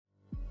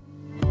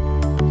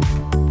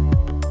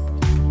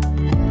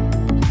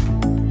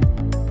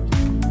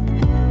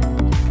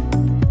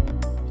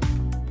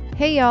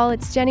Hey y'all,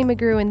 it's Jenny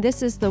McGrew, and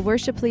this is the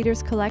Worship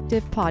Leaders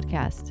Collective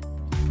podcast.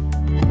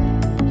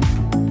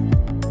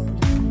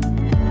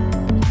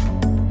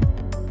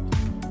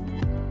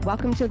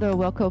 Welcome to the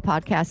WLCO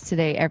podcast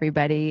today,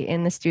 everybody.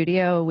 In the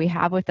studio, we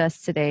have with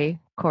us today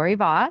Corey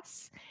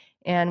Voss,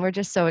 and we're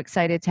just so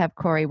excited to have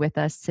Corey with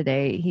us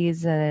today.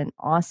 He's an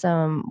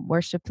awesome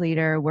worship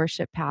leader,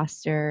 worship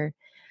pastor.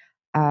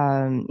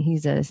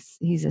 He's a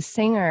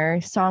singer,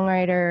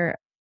 songwriter,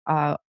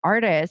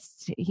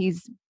 artist.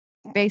 He's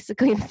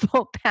basically the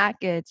full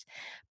package.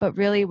 But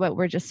really, what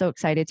we're just so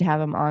excited to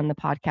have him on the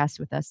podcast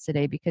with us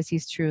today because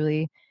he's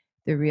truly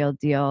the real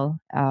deal.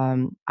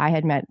 I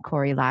had met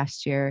Corey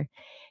last year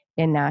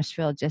in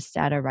Nashville just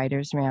at a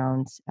writer's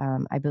round.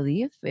 I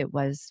believe it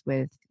was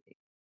with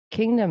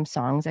Kingdom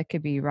Songs. I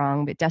could be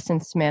wrong, but Dustin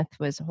Smith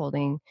was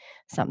holding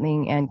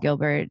something, and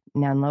Gilbert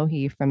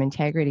Nanlohi from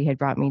Integrity had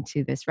brought me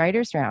to this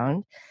writer's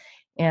round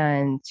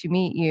and to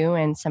meet you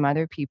and some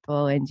other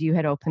people, and you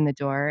had opened the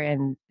door,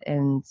 and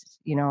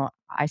you know,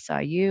 I saw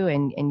you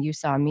and you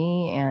saw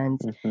me, and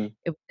Mm-hmm.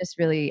 it was just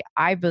really,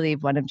 I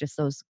believe, one of just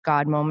those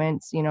God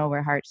moments, you know,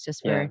 where hearts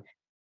just were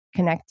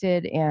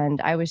connected.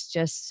 And I was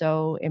just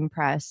so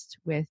impressed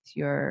with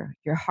your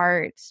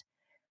heart,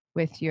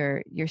 with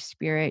your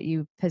spirit.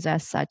 You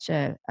possess such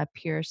a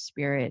pure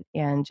spirit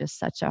and just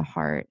such a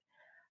heart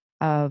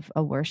of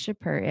a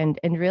worshiper. And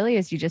really,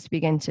 as you just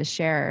begin to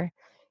share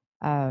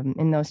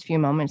in those few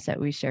moments that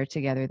we shared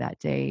together that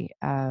day,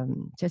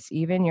 just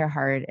even your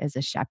heart as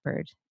a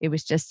shepherd, it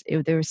was just,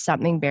 there was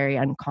something very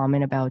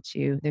uncommon about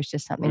you. There's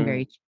just something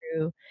very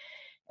true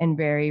and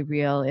very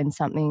real, and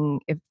something,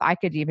 if I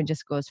could even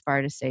just go as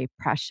far to say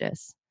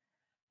precious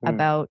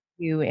about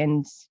you.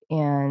 And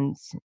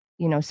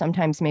you know,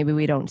 sometimes maybe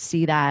we don't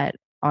see that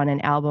on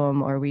an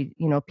album, or we,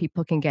 you know,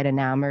 people can get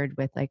enamored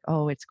with like,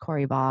 oh, it's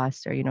Corey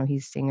Voss, or, you know,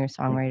 he's singer,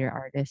 songwriter,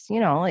 artist, you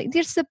know, like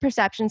just the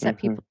perceptions that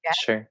Mm-hmm. people get.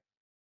 Sure.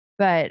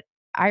 But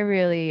I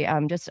really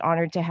am just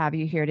honored to have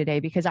you here today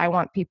because I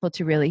want people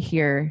to really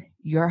hear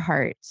your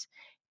heart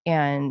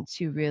and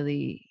to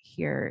really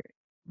hear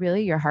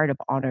really your heart of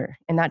honor.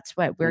 And that's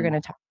what we're going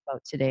to talk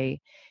about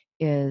today,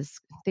 is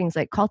things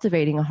like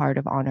cultivating a heart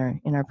of honor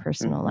in our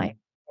personal Mm-hmm. life.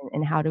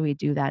 And how do we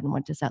do that? And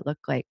what does that look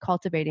like?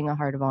 Cultivating a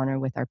heart of honor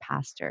with our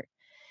pastor,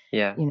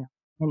 Yeah. you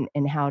know,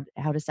 and how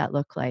does that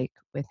look like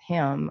with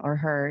him or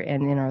her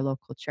and in our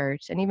local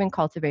church, and even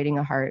cultivating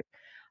a heart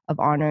of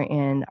honor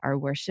in our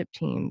worship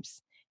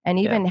teams, and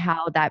Yeah. even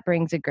how that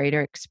brings a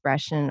greater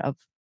expression of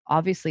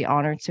obviously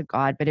honor to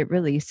God, but it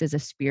releases a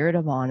spirit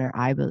of honor,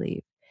 I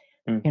believe,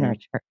 in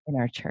Mm-hmm.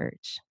 our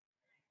church,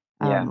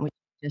 Yeah. which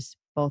is just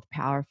both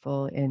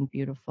powerful and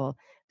beautiful.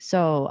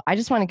 So I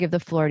just want to give the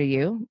floor to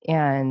you,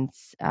 and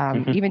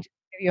Mm-hmm. even just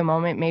give you a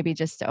moment, maybe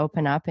just to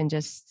open up and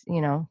just,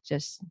 you know,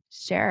 just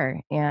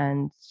share your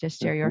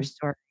Mm-hmm.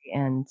 story,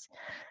 and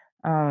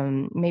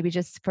maybe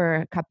just for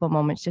a couple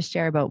moments, just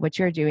share about what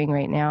you're doing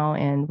right now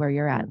and where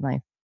you're at in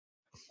life.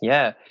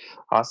 Yeah.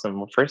 Awesome.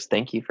 Well, first,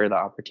 thank you for the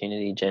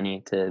opportunity,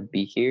 Jenny, to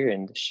be here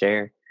and to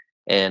share.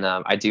 And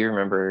I do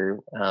remember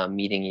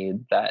meeting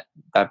you that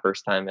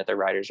first time at the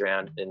writers'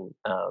 round, and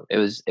it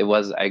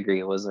was I agree,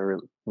 it was a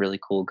really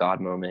cool God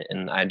moment.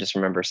 And I just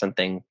remember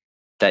something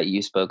that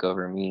you spoke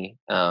over me.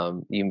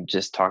 You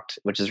just talked,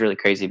 which is really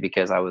crazy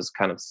because I was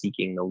kind of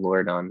seeking the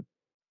Lord on,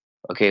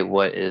 okay,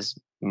 what is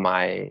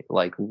my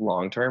like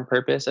long-term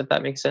purpose, if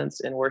that makes sense,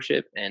 in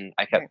worship? And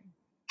I kept Right.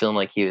 feeling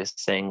like he was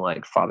saying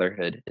like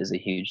fatherhood is a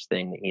huge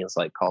thing that he has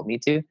like called me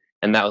to.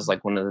 And that was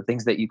like one of the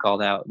things that you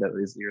called out, that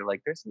was, you're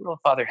like, there's a little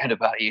fatherhood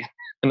about you.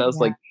 And I was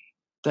Yeah. like,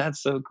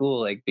 that's so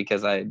cool. Like,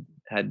 because I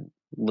had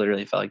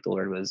literally felt like the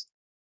Lord was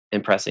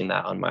impressing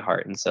that on my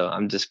heart. And so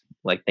I'm just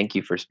like, thank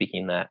you for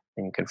speaking that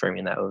and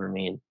confirming that over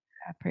me. And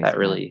Praise that God.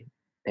 really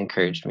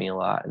encouraged me a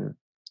lot. And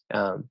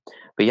um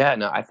but yeah,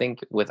 no, I think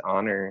with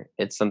honor,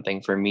 it's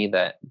something for me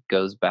that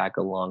goes back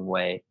a long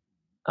way.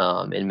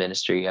 In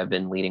ministry, I've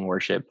been leading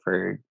worship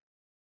for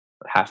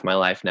half my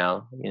life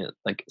now,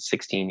 like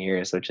 16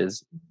 years, which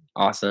is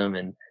awesome.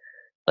 And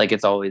like,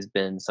 it's always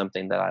been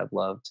something that I've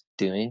loved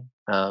doing.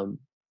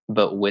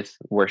 But with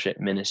worship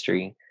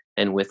ministry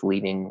and with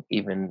leading,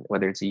 even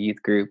whether it's a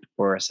youth group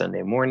or a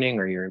Sunday morning,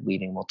 or you're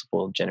leading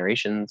multiple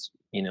generations,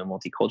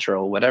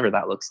 multicultural, whatever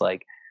that looks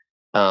like,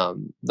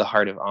 the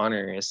heart of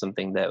honor is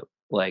something that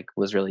like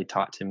was really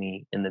taught to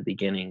me in the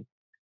beginning.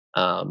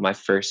 My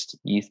first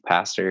youth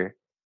pastor,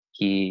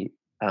 he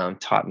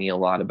taught me a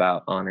lot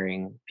about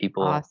honoring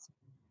people Awesome.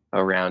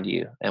 around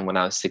you. And when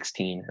I was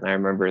 16, and I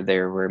remember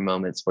there were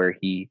moments where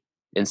he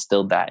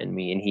instilled that in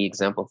me, and he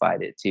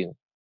exemplified it too.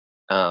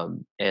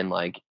 And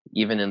like,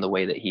 even in the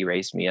way that he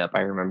raised me up, I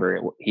remember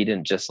he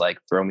didn't just like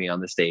throw me on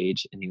the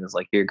stage and he was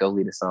like, here, go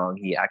lead a song.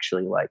 He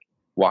actually like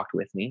walked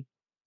with me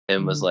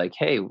and was Mhm. like,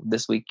 "Hey,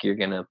 this week you're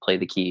gonna play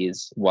the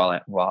keys while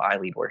I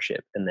lead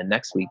worship, and then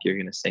next week you're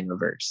gonna sing a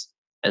verse,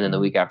 and then the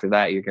Mhm. week after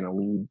that you're gonna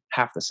lead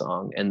half the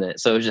song." And then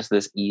so it was just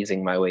this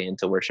easing my way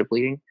into worship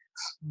leading.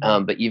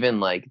 Mhm. But even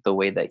like the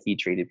way that he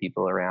treated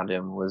people around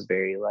him was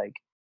very like,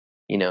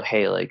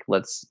 hey, like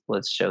let's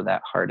show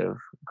that heart of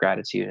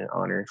gratitude and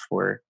honor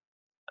for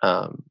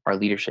our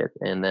leadership.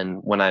 And then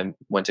when I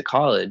went to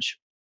college,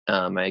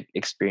 I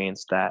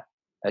experienced that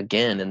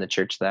again in the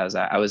church that I was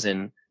at. I was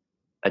in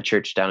a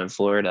church down in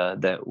Florida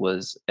that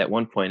was, at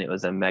one point, it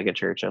was a mega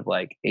church of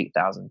like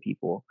 8,000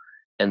 people.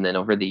 And then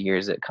over the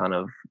years it kind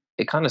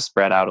of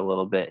spread out a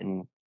little bit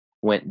and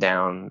went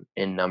down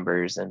in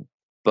numbers. And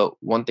but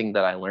one thing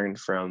that I learned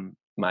from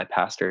my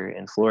pastor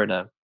in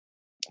Florida,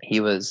 he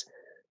was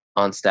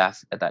on staff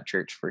at that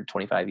church for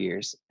 25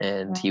 years,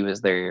 and Wow. he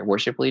was their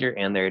worship leader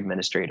and their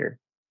administrator.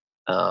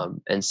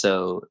 And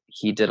so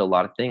he did a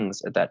lot of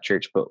things at that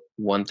church, but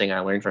one thing I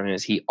learned from him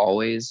is he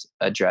always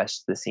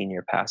addressed the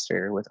senior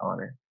pastor with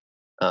honor.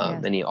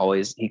 Yes. And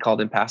he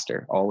called him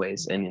pastor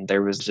always, and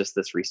there was just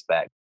this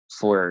respect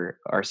for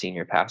our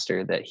senior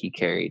pastor that he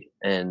carried,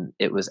 and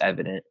it was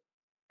evident.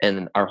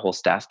 And our whole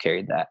staff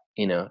carried that,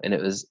 and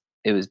it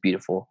was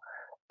beautiful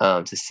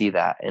to see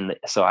that. And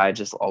so I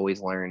just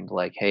always learned,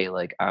 like, hey,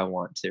 like, I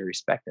want to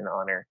respect and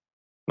honor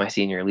my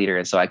senior leader,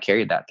 and so I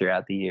carried that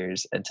throughout the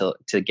years until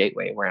to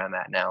Gateway, where I'm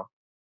at now,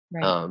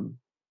 Right. um,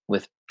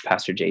 with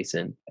Pastor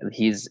Jason. And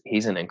he's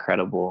an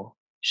incredible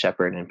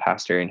shepherd and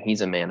pastor, and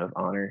he's a man of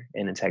honor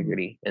and Mm.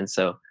 integrity. And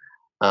so,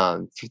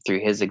 through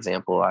his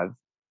example, I've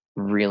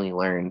really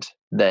learned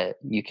that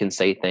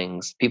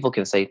people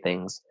can say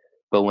things,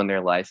 but when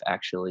their life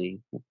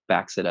actually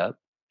backs it up,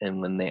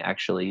 and when they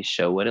actually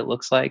show what it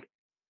looks like,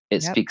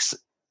 it Yep. speaks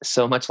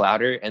so much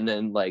louder. And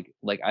then,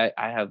 I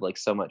have like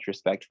so much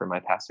respect for my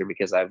pastor,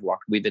 because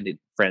we've been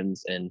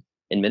friends and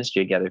in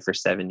ministry together for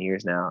 7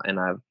 years now, and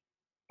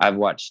I've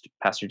watched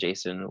Pastor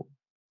Jason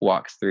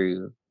walk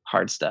through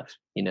hard stuff,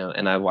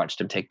 and I watched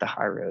him take the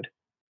high road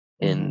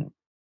Mhm.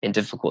 in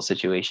difficult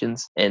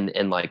situations, and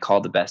like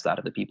call the best out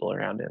of the people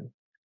around him,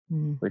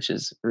 Mm. which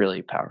is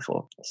really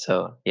powerful.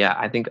 So yeah,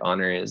 I think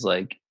honor is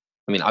like,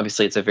 I mean,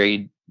 obviously I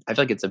feel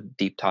like it's a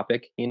deep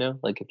topic,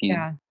 like if you,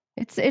 Yeah.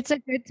 It's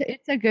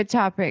a good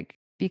topic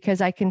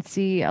because I can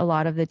see a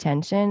lot of the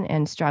tension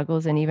and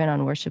struggles and even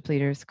on Worship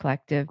Leaders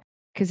Collective,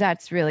 because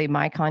that's really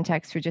my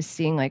context for just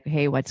seeing like,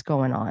 hey, what's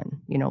going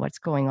on? What's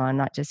going on,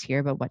 not just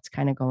here, but what's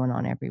kind of going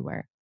on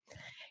everywhere.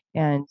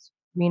 And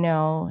we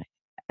know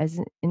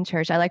in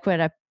church, I like what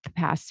a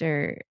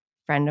pastor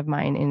friend of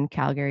mine in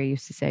Calgary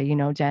used to say,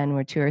 Jen,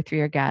 where two or three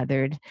are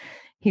gathered.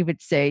 He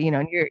would say,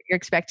 and you're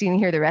expecting to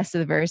hear the rest of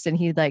the verse, and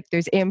he'd like,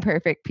 there's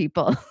imperfect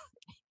people,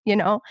 you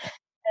know?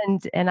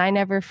 And I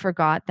never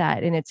forgot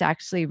that, and it's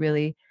actually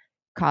really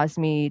caused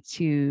me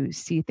to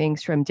see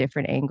things from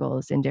different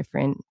angles and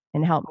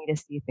help me to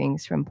see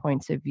things from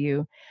points of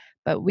view.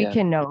 But we yeah,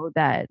 can know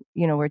that,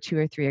 where 2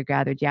 or 3 are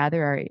gathered, yeah,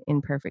 there are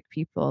imperfect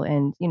people,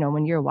 and,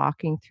 when you're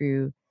walking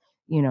through,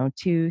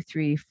 2,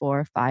 3,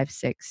 4, 5,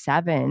 6,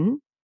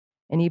 7,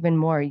 and even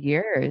more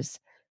years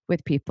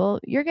with people,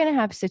 you're gonna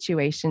have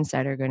situations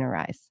that are gonna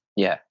rise.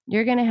 yeah,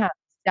 You're gonna have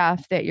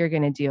stuff that you're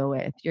gonna deal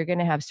with. You're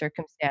gonna have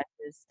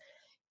circumstances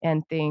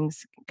and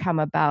things come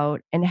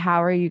about, and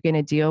how are you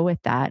gonna deal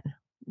with that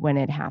when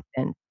it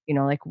happens?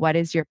 Like, what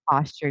is your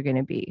posture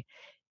gonna be?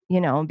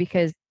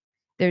 Because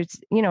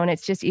and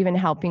it's just even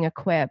helping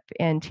equip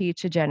and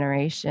teach a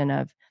generation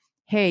of,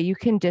 hey, you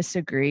can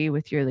disagree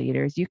with your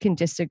leaders, you can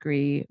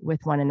disagree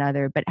with one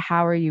another, but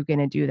how are you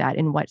gonna do that?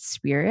 In what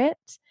spirit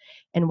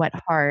and what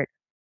heart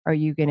are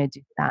you gonna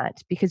do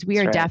that? Because we that's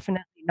are right,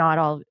 definitely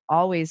not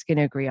always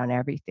gonna agree on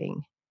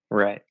everything.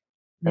 right,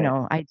 You right,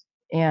 know, I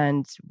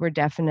and we're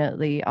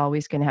definitely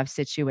always gonna have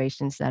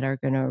situations that are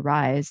gonna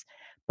arise,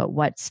 but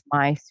what's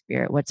my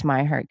spirit? What's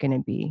my heart gonna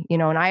be?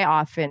 And I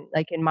often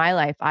like, in my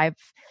life,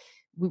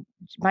 w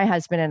my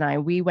husband and I,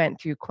 we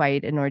went through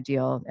quite an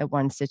ordeal at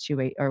one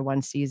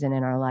season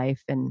in our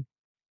life, and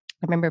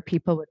I remember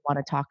people would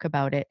wanna talk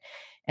about it,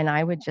 and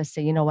I would just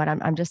say, "You know what?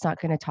 I'm just not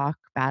gonna talk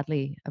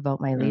badly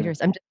about my mm,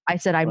 leaders." I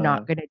said, "I'm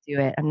not wow, gonna do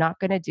it. I'm not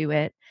gonna do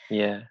it."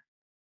 yeah,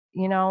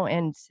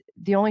 And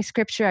the only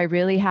scripture I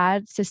really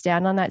had to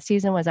stand on that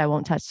season was, "I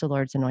won't touch the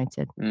Lord's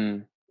anointed."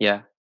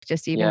 yeah,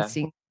 Just even yeah,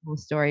 seeing the whole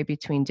story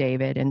between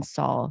David and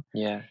Saul,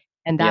 yeah,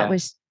 and that yeah,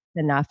 was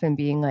enough, and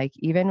being like,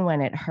 even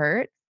when it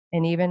hurts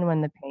and even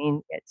when the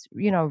pain gets,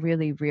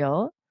 really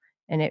real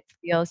and it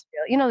feels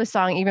real, the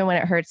song, "Even When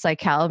It Hurts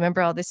Like Hell,"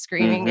 remember all the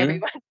screaming, mhm,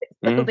 everyone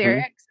did the mhm,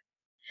 lyrics?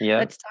 yep,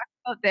 "Let's talk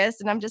about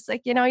this," and I'm just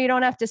like, you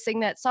don't have to sing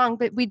that song,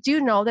 but we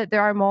do know that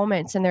there are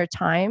moments and there are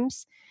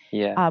times,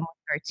 yeah, with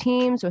our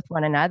teams, with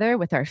one another,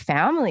 with our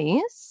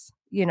families,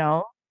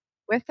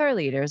 with our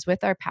leaders,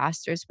 with our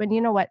pastors, when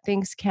you know what,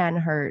 things can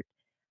hurt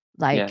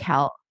like yeah,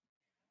 hell,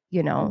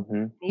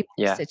 mhm, even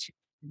yeah,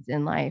 situations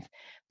in life.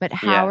 But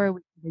how yeah, are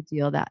we gonna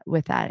deal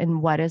with that,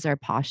 and what is our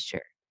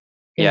posture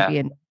gonna yeah, be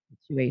in those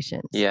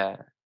situations? yeah,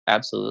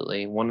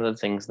 absolutely. One of the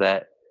things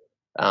that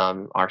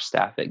our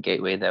staff at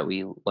Gateway that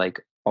we like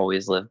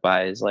always live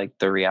by is like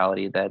the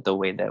reality that the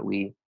way that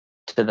we,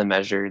 to the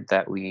measure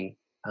that we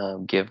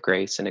give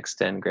grace and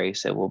extend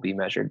grace, it will be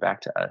measured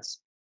back to us.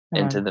 Come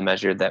And to on. the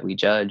measure that we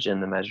judge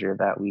and the measure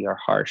that we are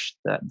harsh,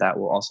 that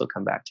will also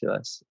come back to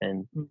us.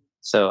 And Mm,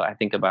 so I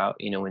think about,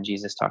 when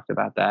Jesus talked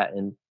about that,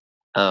 and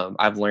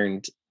I've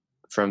learned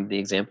from the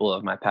example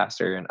of my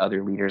pastor and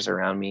other leaders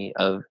around me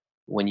of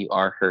when you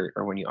are hurt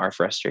or when you are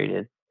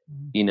frustrated,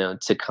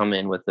 to come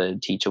in with a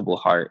teachable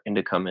heart and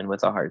to come in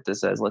with a heart that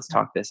says, let's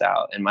talk this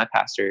out. And my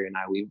pastor and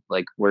I,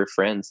 we're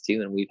friends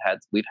too. And we've had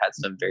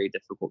some very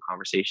difficult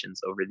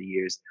conversations over the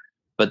years.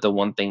 But the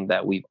one thing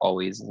that we've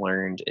always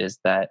learned is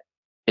that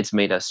it's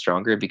made us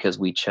stronger because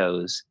we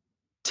chose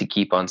to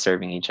keep on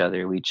serving each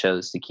other. We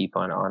chose to keep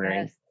on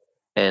honoring. Yes.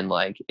 And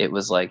like, it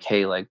was like,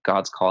 hey, like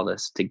God's called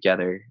us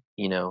together,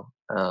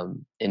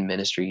 in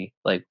ministry,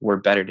 like we're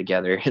better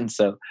together. And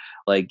so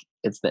like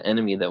it's the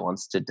enemy that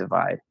wants to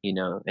divide,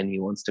 and he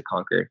wants to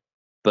conquer.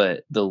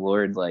 But the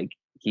Lord, like,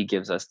 he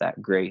gives us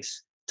that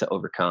grace to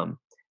overcome.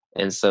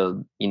 And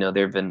so,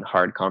 there have been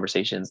hard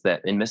conversations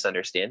that and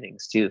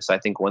misunderstandings too. So I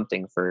think one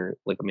thing for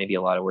like maybe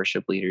a lot of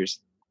worship leaders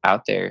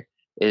out there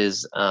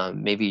is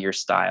maybe your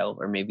style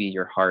or maybe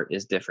your heart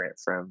is different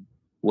from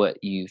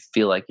what you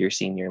feel like your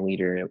senior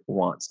leader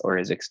wants or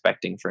is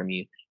expecting from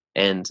you.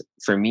 And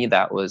for me,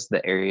 that was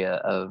the area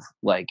of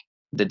like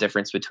the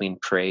difference between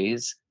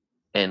praise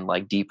and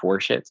like deep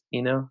worship,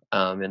 and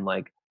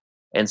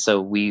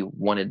so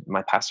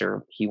my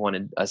pastor, he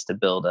wanted us to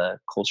build a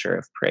culture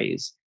of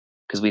praise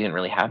because we didn't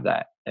really have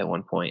that at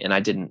one point. And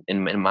I didn't,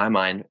 in my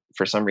mind,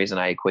 for some reason,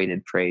 I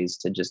equated praise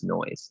to just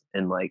noise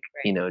and like,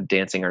 Right.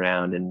 dancing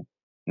around and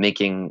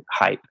making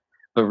hype.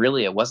 But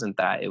really, it wasn't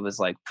that. It was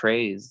like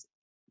praise,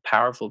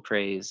 powerful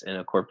praise in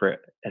a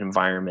corporate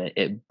environment.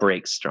 It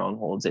breaks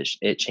strongholds. It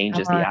Come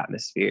changes the on.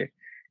 atmosphere.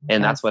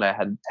 And that's Yes. what I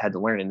had to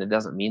learn. And it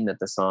doesn't mean that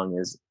the song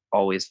is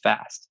always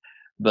fast,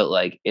 but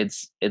like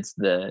it's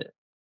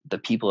the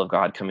people of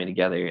God coming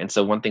together. And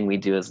so one thing we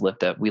do is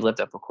we lift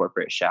up a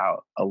corporate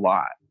shout a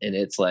lot. And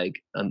it's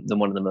like the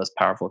one of the most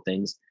powerful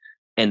things.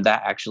 And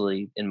that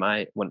actually,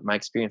 my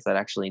experience, that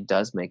actually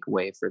does make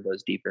way for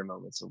those deeper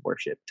moments of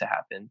worship to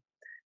happen.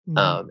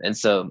 Mhm. And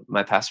so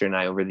my pastor and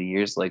I over the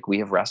years, like we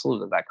have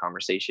wrestled with that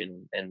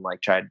conversation and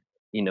like tried,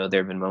 there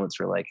have been moments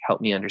where like,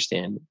 help me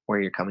understand where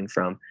you're coming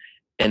from.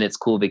 And it's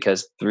cool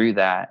because through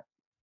that,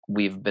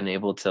 we've been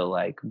able to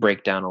like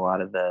break down a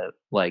lot of the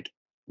like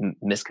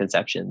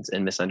misconceptions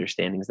and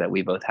misunderstandings that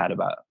we both had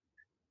about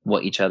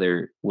what each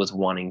other was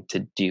wanting to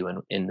do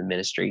in the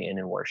ministry and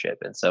in worship.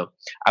 And so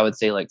I would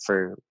say like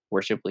for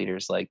worship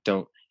leaders, like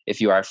don't,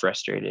 if you are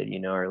frustrated,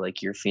 or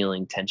like you're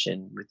feeling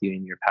tension with you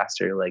and your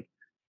pastor, like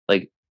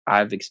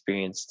I've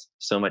experienced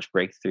so much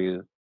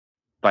breakthrough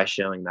by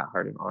showing that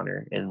heart of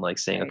honor and like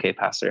saying, Right. okay,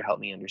 pastor, help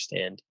me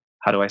understand.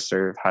 How do I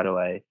serve? How do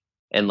I,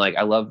 and like,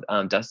 I love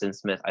Dustin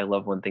Smith. I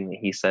love one thing that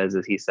he says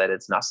is he said,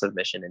 it's not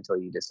submission until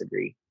you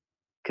disagree.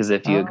 Cause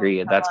if you Oh, agree,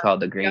 come that's on.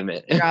 called He always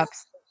agreement.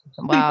 drops.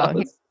 He Wow, he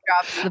always,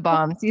 drops the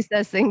bombs. He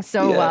says things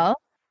so yeah, well.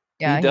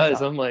 he Yeah, he's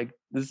does. all I'm like,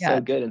 this is yeah.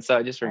 so good. And so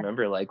I just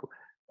remember like,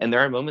 and there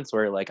are moments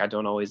where like I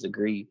don't always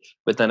agree,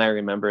 but then I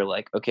remember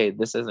like, okay,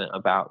 this isn't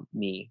about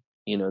me.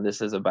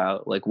 This is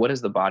about like, what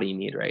does the body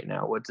need right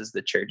now? What does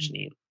the church Mhm.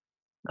 need?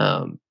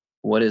 Mhm.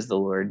 What is the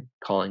Lord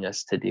calling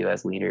us to do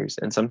as leaders?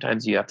 And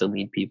sometimes you have to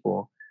lead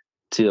people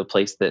to a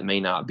place that may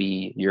not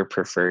be your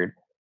preferred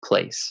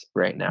place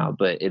right now, Mhm.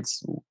 but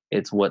it's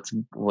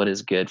what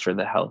is good for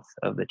the health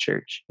of the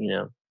church,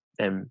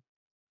 and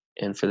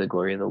for the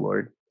glory of the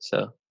Lord.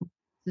 So,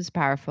 This is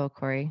powerful,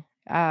 Corey.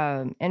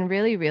 And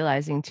really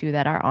realizing too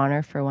that our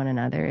honor for one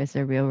another is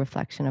a real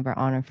reflection of our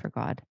honor for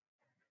God,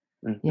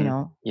 you mhm.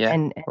 know, Yeah.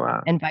 and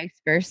Wow. and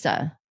vice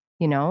versa,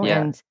 Yeah.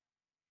 and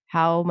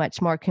how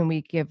much more can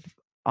we give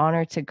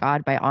honor to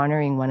God by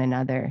honoring one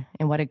another?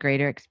 And what a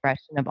greater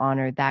expression of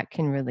honor that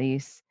can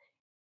release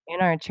in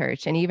our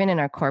church and even in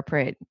our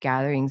corporate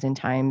gatherings and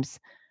times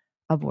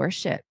of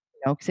worship,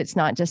 because it's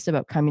not just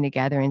about coming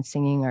together and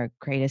singing our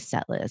greatest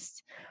set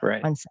list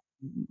Right. on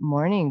Sunday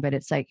morning, but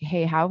it's like,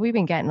 hey, how have we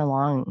been getting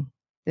along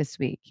this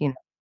week?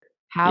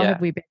 How have Yeah.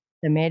 we been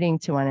submitting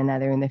to one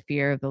another in the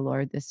fear of the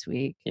Lord this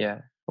week? Yeah.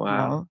 You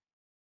Wow. know,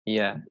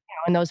 Yeah.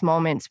 in those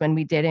moments when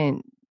we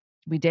didn't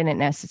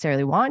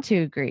necessarily want to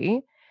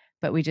agree,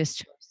 but we just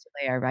chose to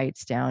lay our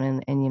rights down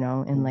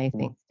and lay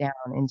things Mhm.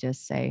 down and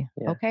just say,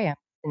 Yeah. "Okay, I'm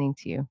listening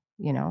to you."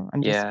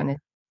 I'm just Yeah. gonna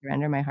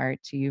surrender my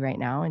heart to you right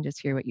now and just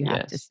hear what you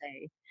have to Yes.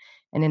 say.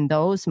 And in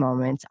those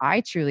moments,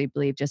 I truly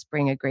believe just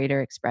bring a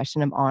greater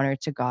expression of honor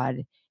to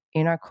God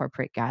in our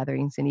corporate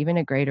gatherings, and even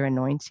a greater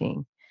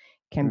anointing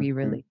can be Mhm.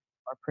 released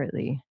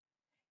corporately,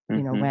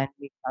 Mhm. when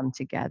we come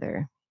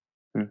together,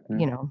 you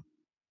Mhm. know.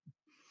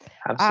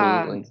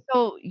 Absolutely.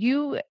 So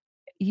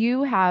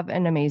you have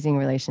an amazing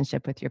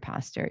relationship with your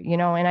pastor,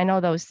 and I know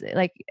those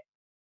like,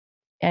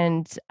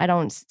 and I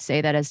don't say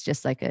that as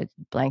just like a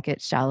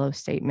blanket shallow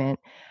statement.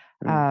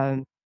 Mm.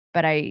 Um,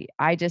 but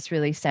I just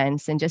really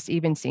sense, and just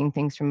even seeing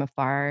things from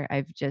afar,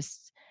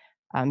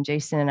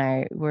 Jason and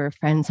I were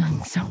friends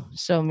on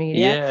social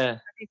media. Yeah.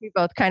 I think we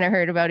both kind of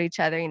heard about each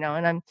other, and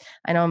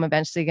I know I'm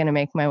eventually going to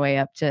make my way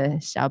up to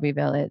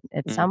Shelbyville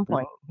at some Mhm.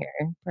 point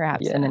here,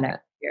 perhaps in the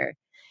next Yeah. year,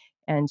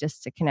 and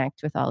just to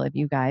connect with all of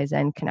you guys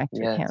and connect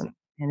with Yes. him.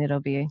 And it'll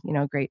be,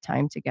 a great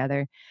time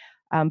together.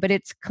 But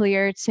it's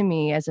clear to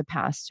me as a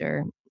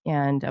pastor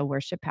and a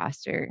worship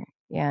pastor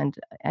and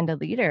a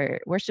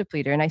leader, worship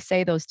leader, and I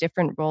say those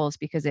different roles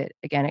because it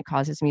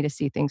causes me to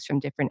see things from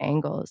different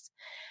angles.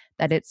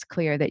 that it's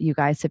clear that you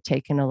guys have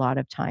taken a lot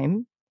of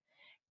time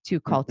to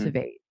Mhm.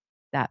 cultivate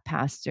that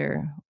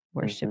pastor,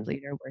 worship Mhm.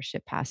 leader,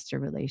 worship pastor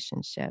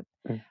relationship.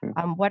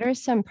 Mhm. What are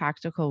some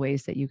practical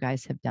ways that you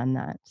guys have done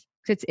that?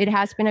 'Cause it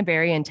has been a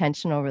very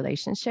intentional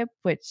relationship,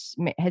 which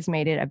has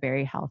made it a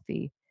very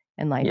healthy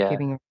and Yeah.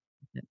 life-giving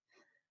relationship.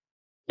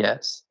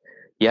 Yes.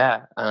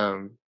 Yeah,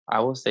 I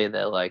will say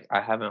that, like,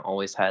 I haven't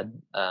always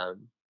had,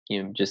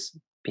 just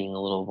being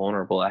a little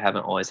vulnerable, I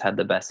haven't always had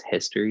the best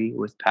history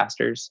with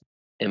pastors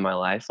in my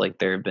life, like,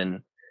 there have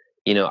been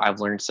I've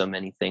learned so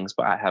many things,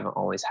 but I haven't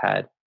always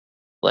had,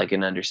 like,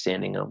 an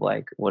understanding of,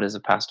 like, what does a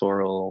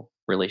pastoral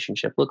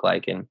relationship look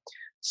like, and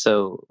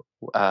so,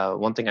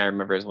 one thing I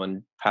remember is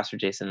when Pastor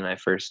Jason and I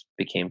first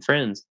became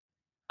friends,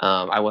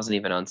 I wasn't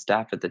even on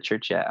staff at the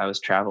church yet. I was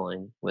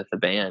traveling with a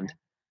band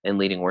and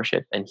leading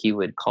worship, and he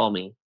would call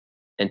me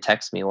and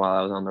text me while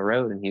I was on the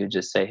road, and he would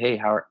just say, "Hey,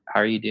 how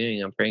are you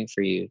doing? I'm praying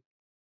for you.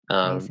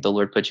 Amazing. The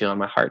Lord put you on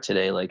my heart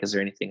today. Like, is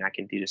there anything I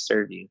can do to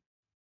serve you?"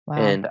 Wow.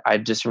 And I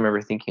just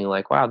remember thinking,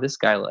 like, "Wow, this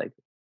guy, like,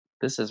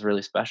 this is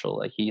really special.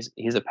 Like, he's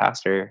a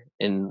pastor,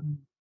 and Mm,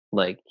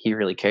 like he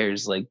really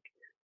cares, like,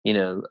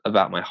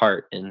 about my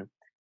heart." And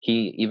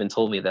he even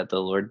told me that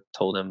the Lord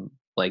told him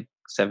like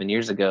 7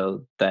 years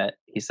ago that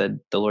he said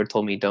the Lord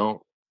told me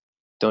don't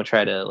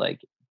try to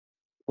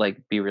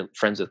be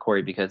friends with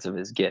Corey because of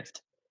his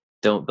gift.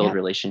 Don't build yep.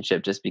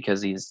 relationship just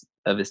because he's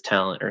of his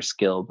talent or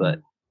skill,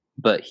 Mm,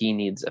 but he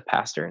needs a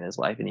pastor in his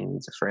life and he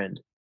needs a friend.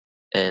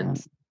 And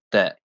awesome.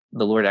 that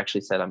the Lord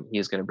actually said he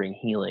is going to bring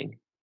healing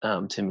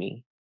to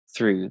me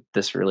through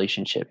this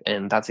relationship,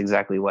 and that's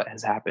exactly what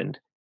has happened.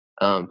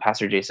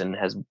 Pastor Jason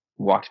has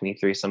walked me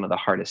through some of the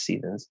hardest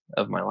seasons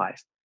of my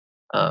life.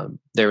 Mm,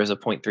 There was a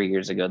point 3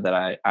 years ago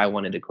that I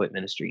wanted to quit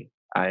ministry.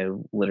 I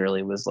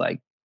literally was like,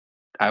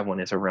 I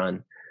wanted to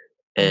run,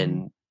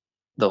 mhm, and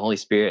the Holy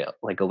Spirit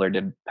like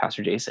alerted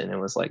Pastor Jason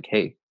and was like,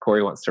 "Hey,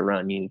 Corey wants to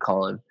run. You need to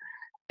call him."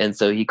 And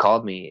so he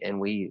called me, and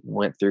we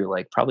went through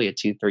like probably a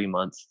 2-3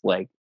 month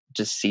like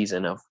just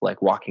season of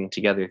like walking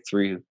together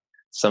through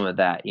some of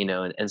that,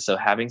 and so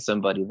having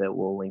somebody that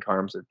will link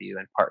arms with you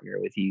and partner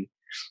with you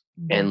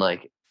and mhm,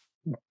 like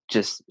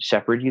just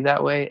shepherd you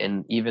that way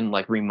and even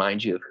like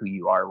remind you of who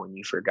you are when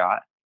you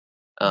forgot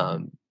mhm,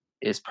 um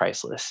is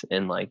priceless.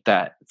 And like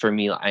that for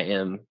me, I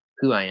am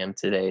who I am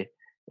today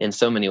in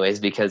so many ways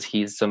because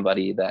he's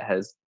somebody that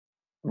has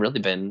really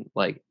been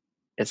like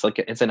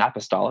it's an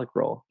apostolic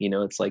role.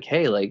 It's like,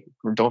 hey, like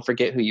don't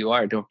forget who you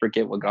are, don't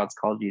forget what God's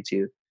called you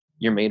to.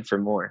 You're made for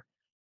more.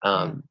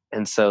 yeah.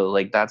 And so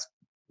like that's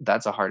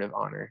a heart of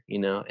honor,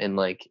 and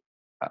like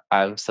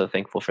I'm so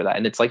thankful for that.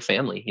 And it's like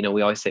family.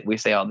 We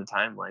say all the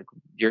time, like,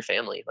 your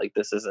family, like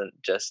this isn't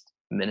just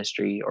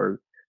ministry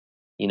or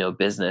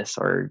business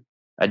or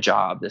a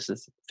job. This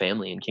is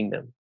family and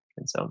kingdom.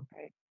 And so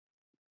Right.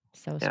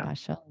 So yeah.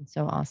 special and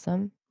so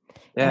awesome.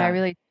 And I Yeah.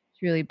 really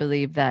truly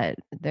believe that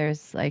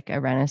there's like a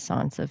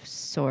renaissance of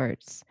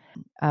sorts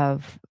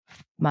of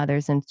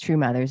mothers and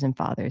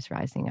fathers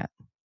rising up,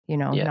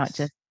 not Yes.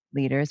 just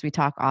leaders. We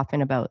talk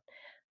often about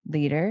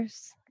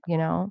leaders,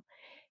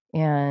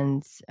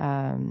 and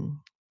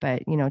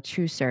but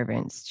true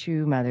servants,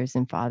 true mothers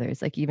and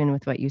fathers, like even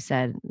with what you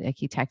said, like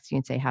he texts you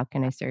and say, how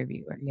can I serve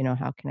you? Or,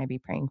 how can I be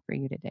praying for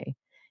you today?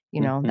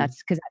 Hmm. That's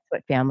because that's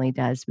what family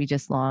does. We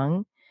just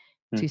long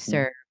to Hmm.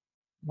 serve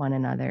one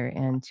another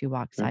and to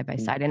walk side by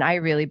Hmm. side. And I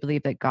really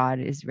believe that God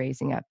is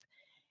raising up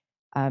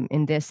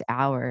in this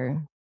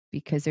hour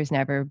because there's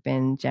never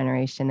been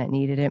generation that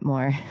needed it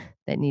more,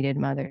 that needed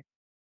mothers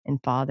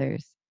and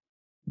fathers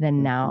than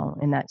Hmm. now.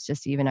 And that's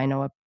just even, I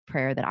know, a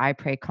prayer that I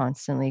pray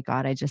constantly.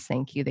 God, I just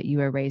thank you that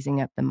you are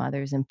raising up the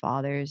mothers and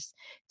fathers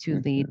to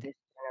lead Hmm. this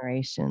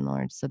generation,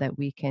 Lord, so that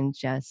we can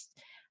just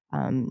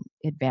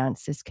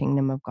advance this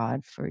kingdom of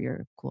God for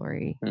your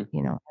glory, Hmm.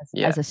 as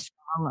Yeah. a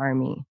strong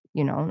army,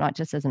 not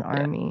just as an Yeah.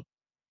 army,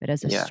 but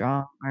as a Yeah.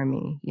 strong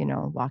army,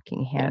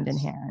 walking hand in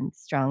Yes. hand,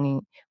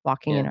 strong,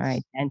 walking in our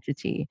Yes.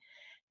 identity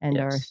and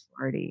our Yes.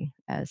 authority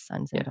as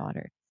sons and Yeah.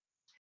 daughters.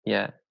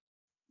 Yeah.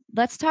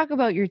 Let's talk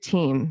about your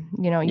team.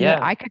 Yeah.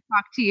 I could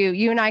talk to you.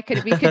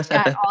 We could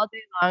chat all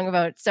day long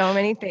about so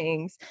many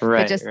things, but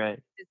Right, just right.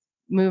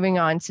 moving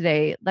on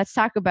today, let's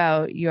talk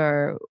about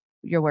your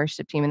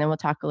worship team, and then we'll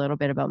talk a little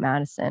bit about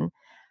Madison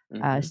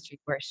Mhm. Street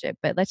Worship.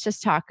 But let's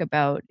just talk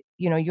about,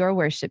 your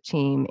worship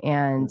team.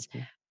 And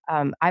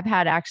Mhm. I've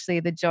had actually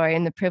the joy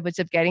and the privilege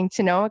of getting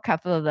to know a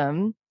couple of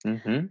them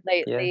Mhm. Yeah.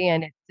 lately,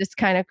 and it's just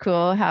kind of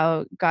cool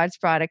how God's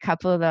brought a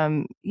couple of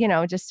them,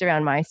 just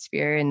around my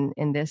sphere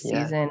in this Yeah.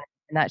 season,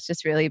 and that's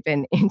just really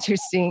been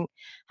interesting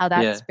how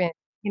that's Yeah.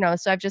 been,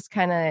 so I've just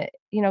kind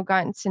of,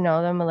 gotten to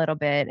know them a little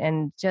bit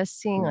and just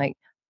seeing Mm, like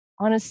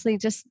honestly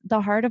just the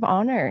heart of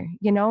honor,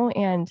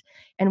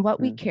 and what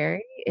we mm,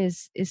 carry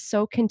is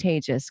so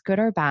contagious, good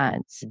or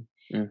bad. mhm.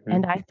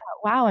 And Mhm. I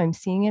thought, wow, I'm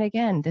seeing it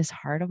again, this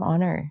heart of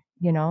honor,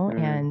 Mm.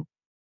 and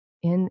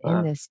in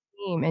Wow. this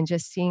team and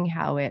just seeing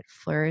how it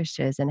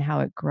flourishes and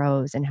how it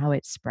grows and how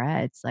it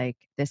spreads like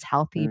this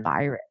healthy Mm.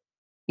 virus,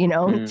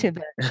 Mm. to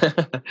the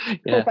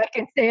if Yeah. I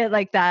can say it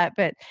like that,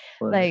 but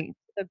Love it. like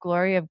the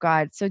glory of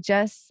God. So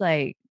just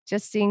like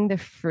just seeing the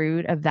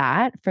fruit of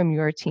that from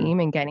your mm, team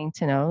and getting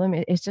to know them,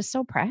 it's just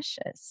so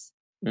precious.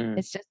 mm,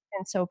 It's just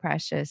been so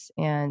precious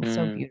and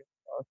so mm,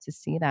 beautiful to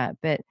see that.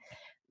 But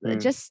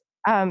mm, just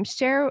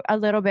share a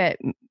little bit,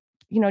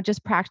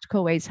 just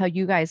practical ways how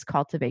you guys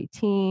cultivate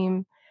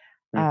team.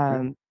 mhm,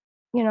 Um,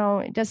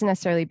 it doesn't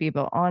necessarily be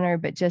about honor,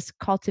 but just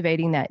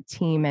cultivating that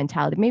team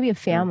mentality. Maybe a mhm.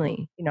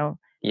 family. How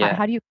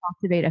Yeah, do you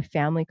cultivate a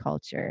family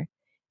culture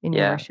in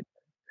your yeah, worship?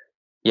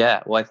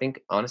 yeah. Well, I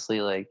think honestly,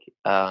 like,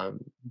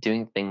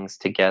 doing things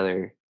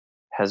together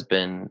has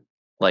been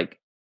like,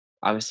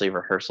 obviously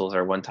rehearsals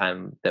are one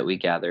time that we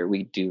gather.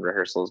 We do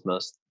rehearsals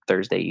most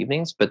Thursday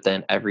evenings, but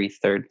then every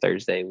third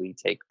Thursday we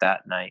take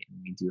that night and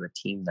we do a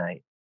team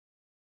night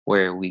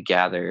where we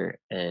gather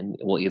and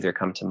we'll either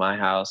come to my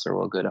house or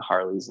we'll go to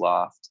Harley's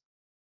loft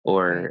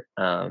Right.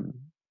 or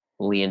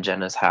Lee and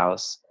Jenna's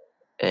house,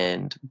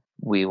 and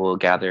we will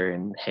gather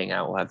and hang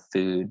out. We'll have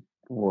food.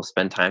 We'll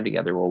spend time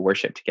together. We'll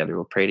worship together.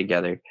 We'll pray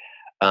together.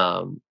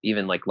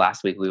 Even like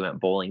last week, we went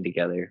bowling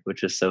together,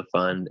 which was so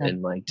fun, Awesome.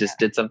 and like just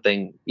did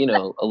something, a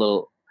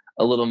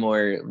little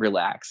more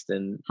relaxed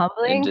and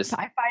Humbling. just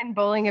I find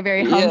bowling a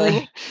very yeah,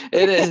 humbling,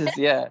 it is.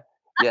 Yeah,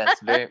 yes,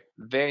 very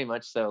very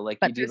much so. Like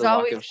but you do the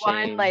walk of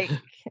shame.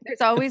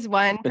 there's always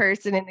one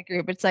person in the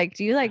group. It's like,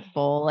 do you like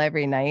bowl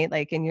every night,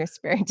 like in your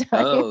spare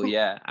time? Oh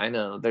yeah, I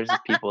know. There's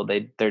just people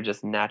they're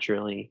just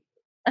naturally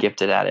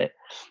gifted at it.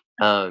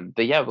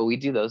 But we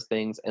do those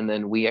things, and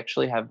then we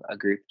actually have a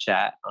group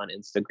chat on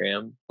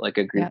Instagram, like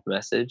a group Yep.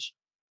 message,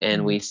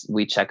 and Mhm.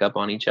 we check up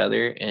on each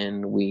other,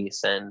 and we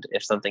send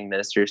if something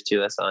ministers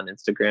to us on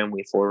Instagram,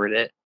 we forward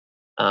it.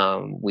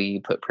 We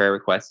put prayer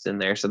requests in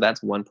there, so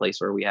that's one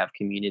place where we have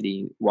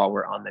community while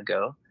we're on the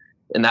go,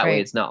 and that way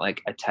Right. it's not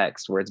like a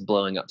text where it's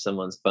blowing up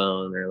someone's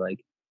phone or like,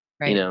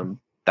 you Right. know,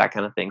 that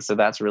kind of thing. So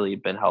that's really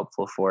been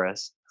helpful for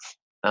us.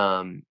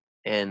 um,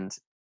 and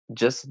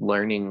just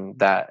learning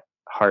that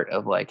heart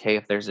of like, hey,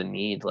 if there's a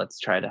need, let's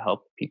try to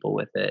help people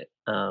with it.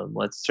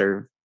 Let's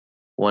serve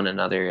one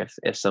another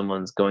if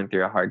someone's going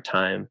through a hard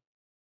time.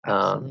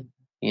 um,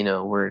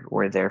 Absolutely.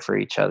 we're there for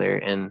each other.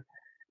 And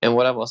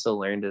what I've also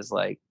learned is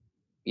like,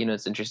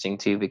 it's interesting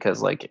too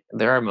because like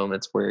there are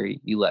moments where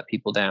you let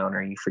people down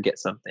or you forget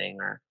something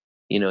or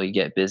you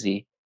get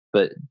busy,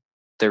 but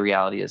the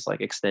reality is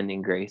like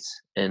extending grace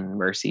and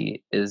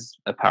mercy is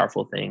a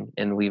powerful thing,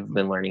 and we've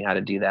been learning how to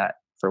do that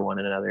for one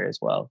another as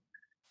well.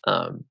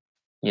 um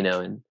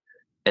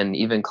and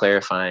even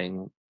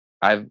clarifying,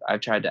 I've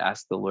tried to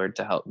ask the Lord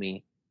to help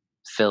me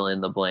fill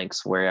in the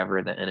blanks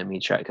wherever the enemy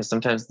try, because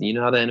sometimes you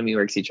know how the enemy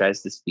works, he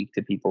tries to speak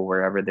to people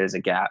wherever there's a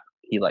gap,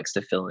 he likes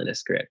to fill in a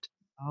script.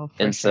 Oh,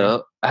 for And sure.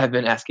 so I've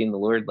been asking the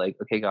Lord, like,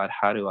 okay, God,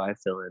 how do I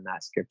fill in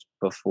that script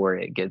before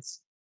it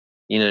gets,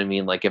 you know what I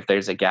mean? Like, if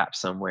there's a gap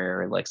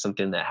somewhere, or like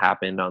something that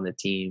happened on the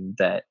team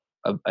that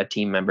a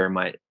team member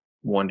might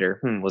wonder,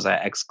 was I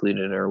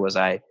excluded or was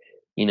I,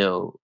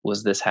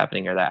 was this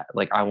happening or that?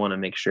 Like, I want to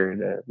make sure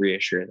to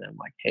reassure them,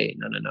 like, hey,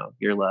 no, no, no,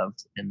 you're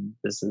loved. And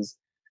this is,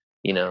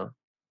 you know,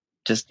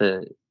 just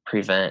to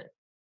prevent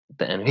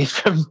the enemy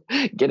from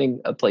getting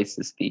a place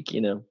to speak.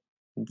 And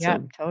Yeah,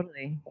 so,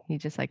 totally. You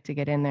just like to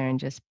get in there and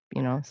just,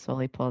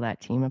 slowly pull that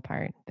team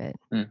apart. But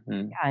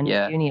yeah, and we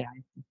yeah, do need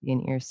eyes to see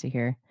and ears to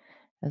hear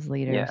as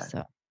leaders. yeah,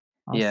 So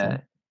yeah.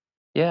 awesome.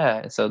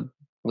 Yeah, so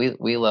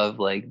we love,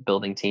 like,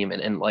 building team,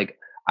 and like,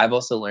 I've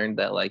also learned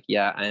that, like,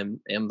 yeah, I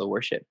am the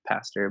worship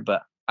pastor,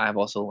 but I've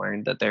also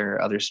learned that there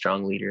are other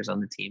strong leaders on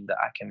the team that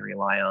I can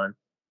rely on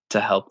to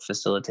help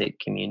facilitate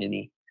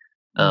community.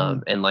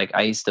 Mhm. And, like,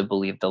 I used to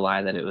believe the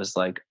lie that it was,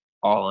 like,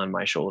 all on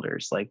my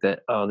shoulders, like,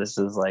 that, "Oh, this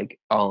is, like,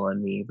 all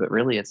on me," but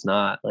really it's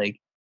not, like,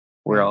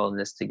 we're Right. all in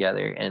this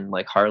together, and,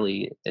 like,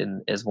 Harley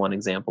is one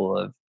example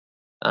of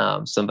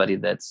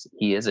somebody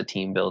he is a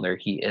team builder,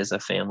 he is a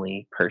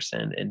family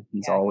person, and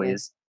he's Yeah, he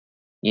is.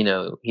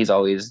 always, he's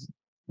always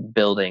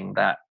building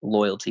that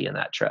loyalty and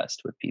that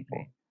trust with Right.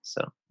 people.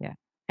 So Yeah.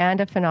 And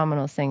a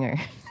phenomenal singer.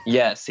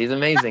 yes, he's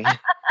amazing.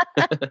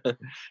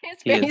 His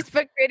He is.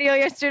 Facebook video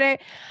yesterday,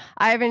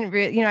 I haven't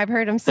I've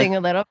heard him sing a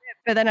little bit,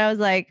 but then I was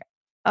like,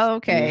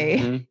 "Okay."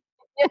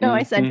 Hmm.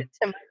 I sent Hmm. it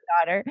to my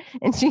daughter,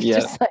 and she's Yeah.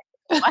 just like,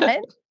 "What?"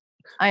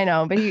 I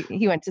know, but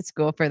he went to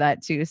school for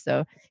that too,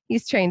 so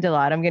he's trained a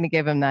lot. I'm gonna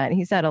give him that.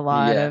 He's had a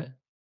lot of Yeah.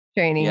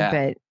 training, Yeah.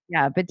 but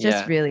yeah, but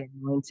just Yeah. really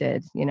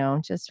anointed,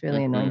 just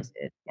really Hmm.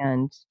 anointed.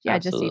 And yeah,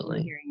 just even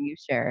Absolutely. hearing you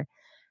share,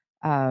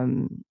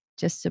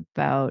 just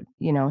about,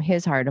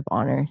 his heart of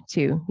honor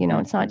too.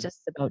 It's not Hmm.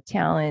 just about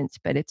talent,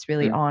 but it's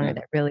really honor Hmm.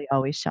 that really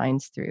always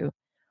shines through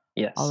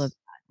all of Yes.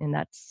 that. And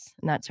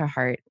that's our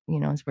heart,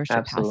 as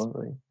worship pastors,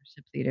 Absolutely.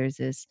 worship leaders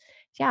is,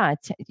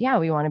 yeah,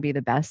 we want to be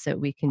the best that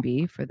we can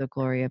be for the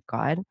glory of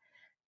God,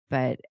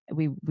 but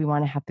we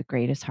want to have the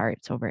greatest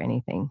hearts over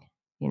anything,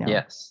 you know,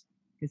 Yes.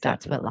 because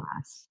that's what Definitely.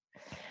 lasts.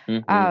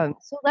 Hmm.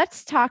 So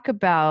let's talk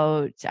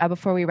about,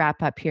 before we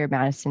wrap up here,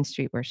 Madison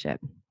Street Worship.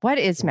 What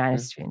is Hmm.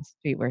 Madison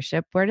Street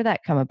Worship? Where did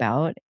that come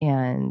about?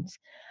 And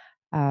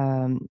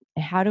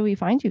how do we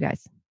find you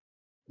guys?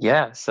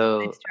 Yeah.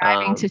 So It's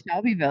driving to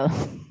Shelbyville.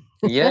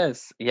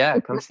 yes, yeah,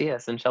 come see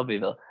us in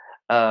Shelbyville.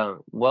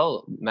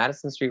 Well,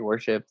 Madison Street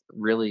Worship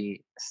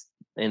really,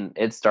 and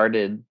it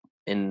started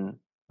in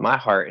my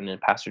heart and in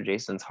Pastor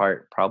Jason's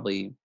heart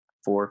probably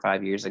 4 or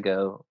 5 years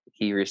ago.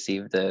 He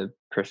received a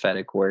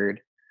prophetic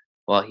word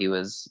while he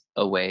was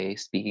away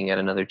speaking at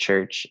another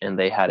church, and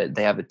they have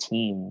a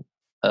team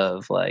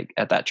of, like,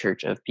 at that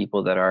church, of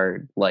people that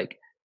are like,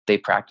 they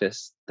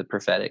practice the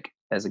prophetic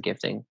as a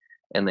gifting,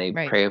 and they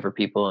Right. pray over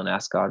people and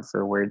ask God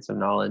for words of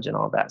knowledge and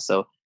all that.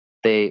 So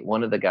they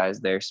one of the guys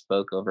there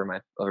spoke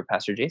over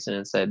Pastor Jason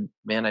and said,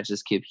 "Man, I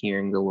just keep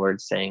hearing the Lord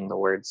saying the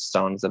words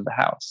songs of the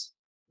house."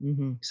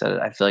 Hmm. So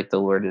I feel like the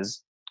Lord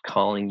is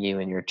calling you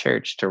and your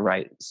church to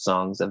write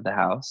songs of the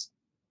house,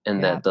 and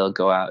Yeah. that they'll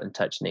go out and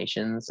touch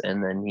nations.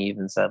 And then he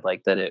even said,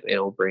 like, that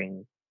it'll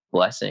bring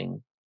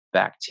blessing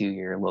back to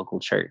your local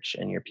church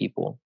and your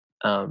people.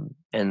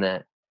 And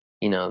that,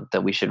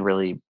 that we should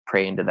really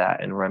pray into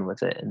that and run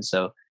with it. And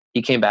so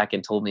he came back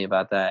and told me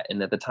about that.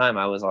 And at the time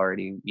I was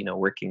already,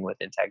 working with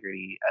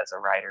integrity as a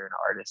writer and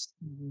artist.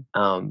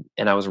 Hmm.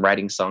 And I was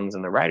writing songs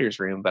in the writer's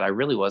room, but I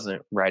really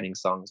wasn't writing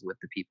songs with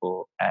the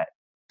people at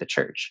the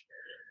church.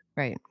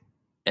 Right.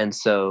 And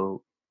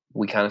so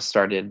we kind of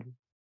started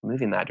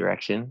moving that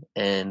direction.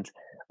 And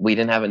we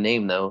didn't have a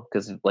name though,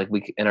 because like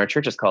and our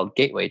church is called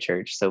Gateway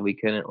Church, so we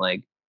couldn't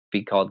like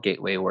be called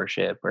Gateway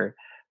Worship or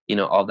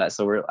all that.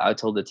 So I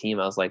told the team,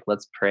 I was like,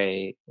 let's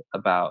pray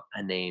about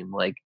a name,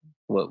 like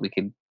what we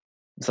could,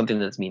 something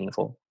that's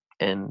meaningful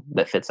and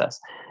that fits us.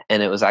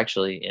 And it was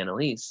actually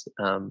Annalise,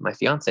 my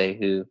fiance,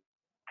 who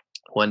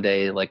one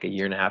day, like a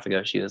year and a half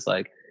ago, she was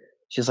like,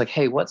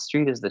 "Hey, what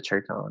street is the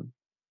church on?"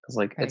 I was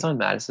like, "It's Right. on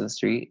Madison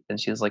Street." And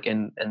she was like,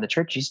 "And the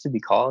church used to be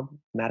called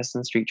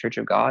Madison Street Church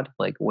of God,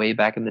 like way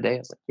back in the day." I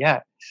was like,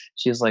 "Yeah."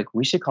 She was like,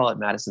 "We should call it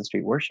Madison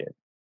Street Worship."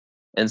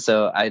 And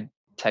so Redemptive.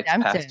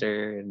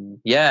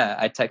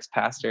 I text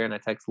Pastor and I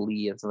text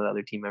Lee and some of the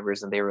other team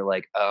members, and they were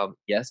like,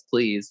 yes,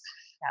 please.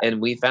 Yeah.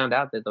 And we found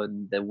out that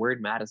the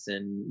word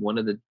Madison, one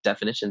of the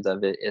definitions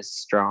of it is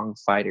strong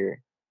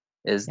fighter,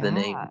 is the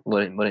name, Yeah.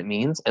 what it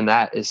means. And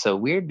that is so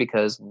weird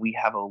because we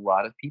have a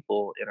lot of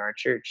people in our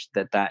church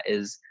that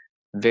is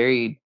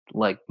very,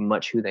 like,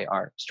 much who they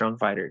are, strong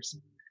fighters,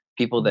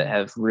 people that Hmm.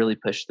 have really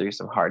pushed through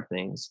some hard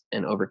things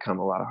and overcome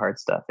a lot of hard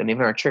stuff. And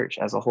even our church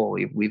as a whole,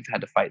 we've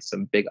had to fight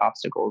some big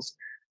obstacles.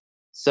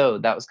 So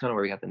that was kind of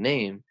where we got the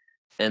name.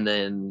 And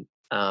then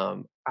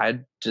I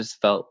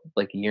just felt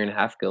like a year and a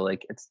half ago,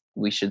 like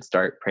we should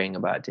start praying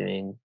about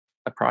doing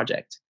a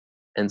project.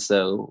 And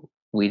so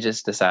we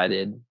just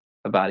decided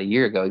about a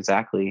year ago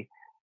exactly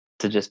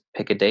to just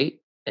pick a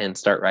date and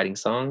start writing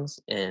songs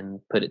and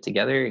put it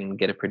together and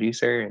get a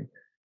producer. And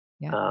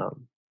Yeah.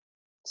 um,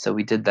 so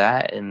we did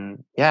that,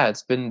 and yeah,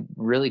 it's been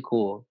really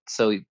cool.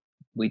 So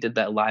we did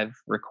that live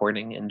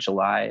recording in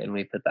July, and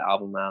we put the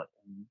album out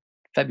in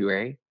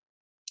February.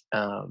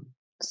 um,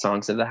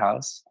 Songs of the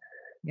House.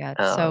 Yeah.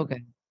 It's so Um,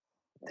 good.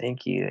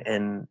 Thank you.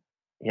 And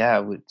yeah,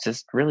 we're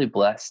just really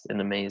blessed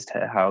and amazed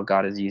at how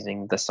God is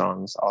using the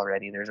songs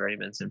already. There's already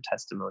been some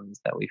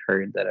testimonies that we've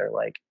heard that are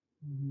like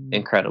Hmm.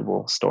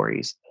 incredible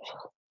stories.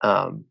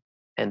 Um,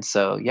 and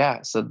so,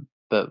 yeah,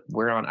 but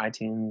we're on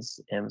iTunes,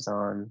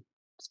 Amazon,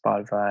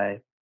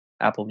 Spotify,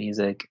 Apple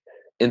Music,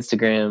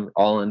 Instagram,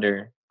 all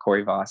under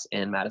Corey Voss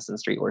and Madison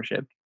Street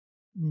Worship.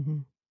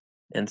 Hmm.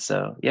 And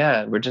so,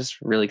 yeah, we're just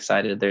really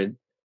excited.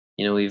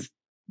 We've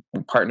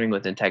partnering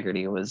with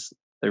Integrity was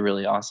a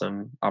really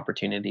awesome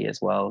opportunity as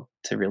well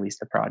to release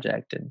the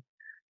project.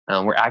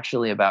 And we're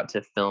actually about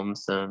to film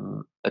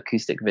some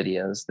acoustic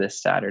videos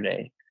this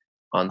Saturday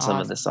on some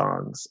of the Awesome.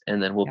 songs,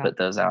 and then we'll Yeah. put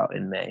those out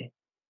in May,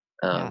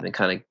 Yeah. and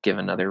kind of give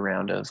another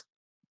round of,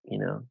 you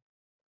know,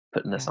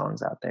 putting the Yeah.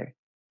 songs out there.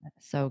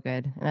 So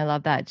good. And I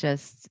love that,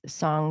 just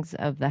songs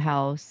of the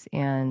house.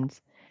 And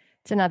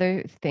it's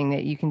another thing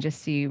that you can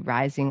just see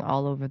rising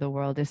all over the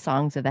world is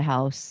songs of the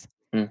house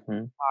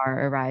Hmm.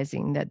 are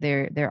arising, that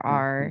there Hmm.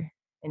 are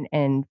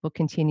and will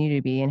continue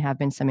to be and have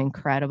been some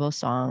incredible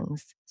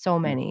songs, so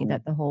many Hmm.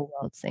 that the whole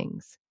world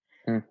sings.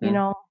 You Hmm.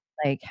 know,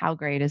 like, how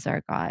great is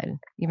our God?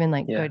 Even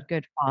like Yeah. Good,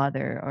 Good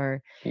Father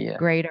or Yeah.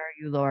 Great Are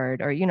You,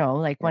 Lord, or,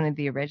 like Yeah. one of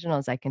the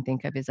originals I can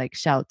think of is like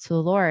Shout to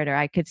the Lord, or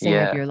I Could Sing of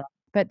Yeah. Your Love.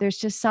 But there's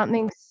just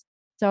something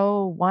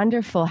so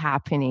wonderful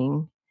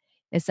happening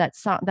is that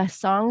the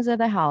songs of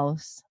the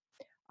house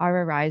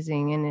are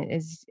arising. And it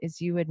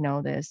is you would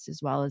know this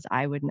as well as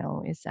I would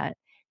know, is that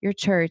your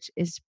church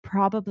is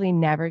probably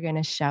never going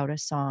to shout a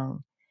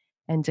song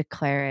and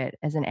declare it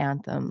as an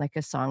anthem like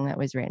a song that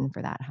was written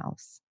for that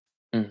house.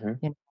 Hmm.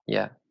 You know,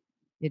 Yeah.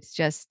 it's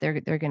just they're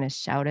going to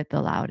shout it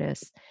the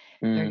loudest.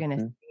 They're going to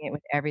Hmm. sing it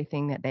with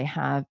everything that they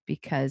have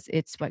because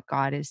it's what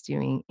God is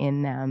doing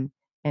in them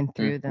and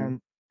through Hmm.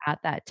 them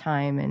at that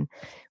time. And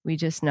we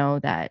just know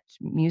that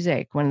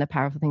music, one of the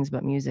powerful things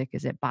about music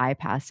is it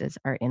bypasses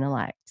our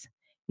intellect,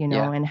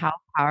 Yeah. and how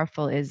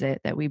powerful is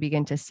it that we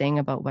begin to sing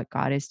about what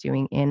God is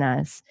doing in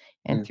us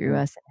and through Hmm.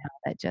 us, and how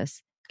that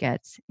just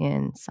gets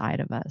inside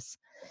of us.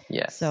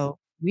 Yes. So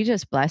we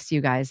just bless you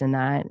guys in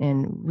that.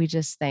 And we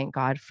just thank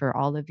God for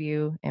all of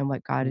you and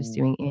what God is Mm.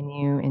 doing in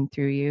you and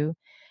through you.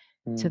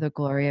 to mm, the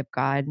glory of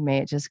God. May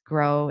it just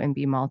grow and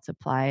be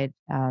multiplied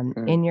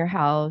mm, in your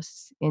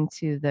house,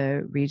 into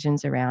the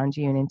regions around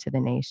you, and into the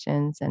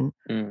nations and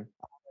mm,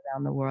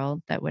 around the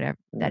world. That mm,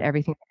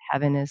 everything in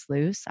heaven is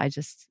loose. I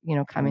just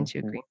come into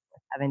mhm. agreement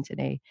with heaven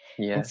today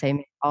and Yeah, say,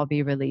 may it all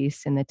be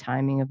released in the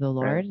timing of the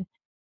right. Lord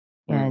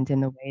Mm, and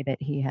in the way that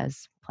He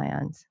has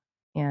planned.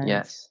 And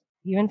yes.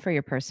 even for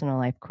your personal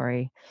life,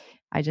 Corey,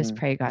 I just Mm,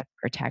 pray God's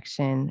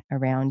protection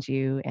around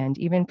you and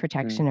even mm,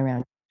 protection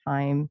around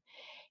time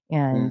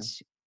and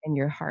mm,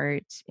 your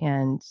heart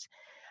and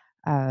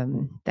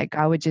mm. that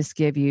God would just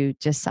give you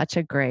just such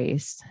a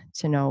grace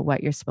to know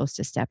what you're supposed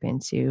to step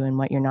into and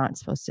what you're not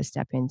supposed to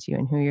step into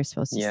and who you're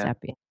supposed to Yeah. step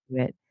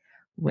into it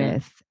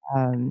Mm, with,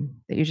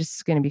 that you're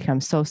just going to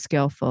become so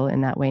skillful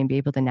in that way and be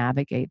able to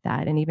navigate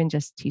that and even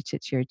just teach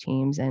it to your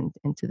teams and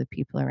to the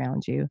people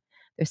around you.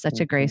 There's such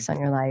a mhm, grace on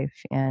your life,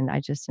 and I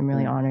just am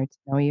really mm, honored to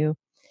know you.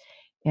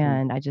 mm.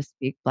 And I just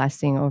speak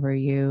blessing over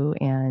you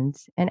and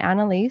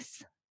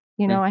Annalise.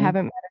 I Mhm.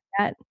 haven't met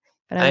her yet,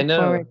 but I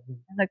know. I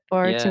look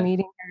forward to Yeah.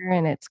 meeting her,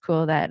 and it's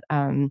cool that,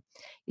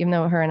 even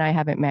though her and I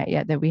haven't met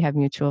yet, that we have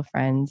mutual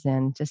friends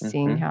and just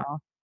seeing Mhm. how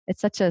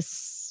it's such a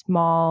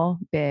small,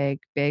 big,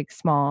 big,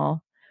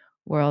 small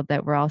world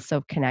that we're all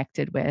so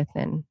connected with,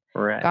 and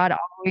Right. God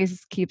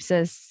always keeps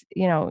us,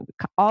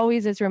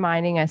 always is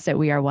reminding us that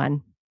we are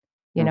one,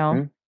 you know?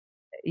 Mhm.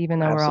 Even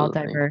though we're all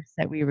Absolutely. diverse,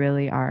 that we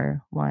really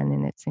are one,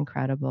 and it's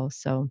incredible.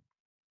 So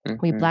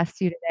we Mhm. bless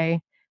you today.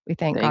 We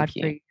thank God Thank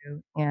for you.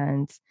 you,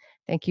 and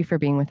thank you for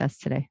being with us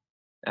today.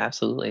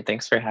 Absolutely.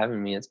 Thanks for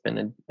having me. It's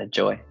been a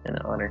joy and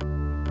an honor.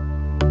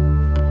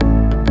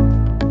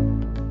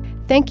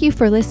 Thank you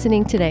for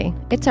listening today.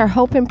 It's our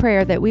hope and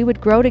prayer that we would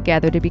grow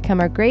together to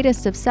become our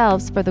greatest of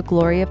selves for the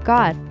glory of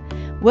God.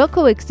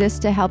 WLCO exists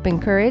to help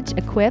encourage,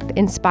 equip,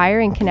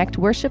 inspire, and connect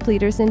worship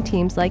leaders and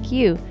teams like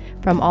you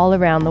from all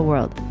around the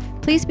world.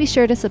 Please be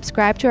sure to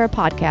subscribe to our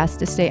podcast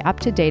to stay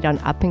up to date on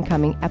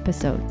up-and-coming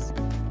episodes.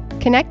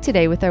 Connect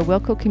today with our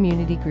WLCO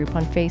community group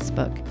on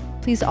Facebook.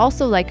 Please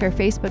also like our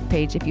Facebook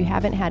page if you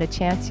haven't had a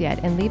chance yet,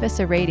 and leave us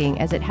a rating,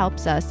 as it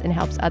helps us and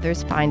helps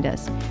others find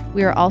us.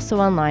 We are also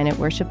online at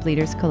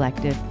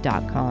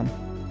worshipleaderscollective.com.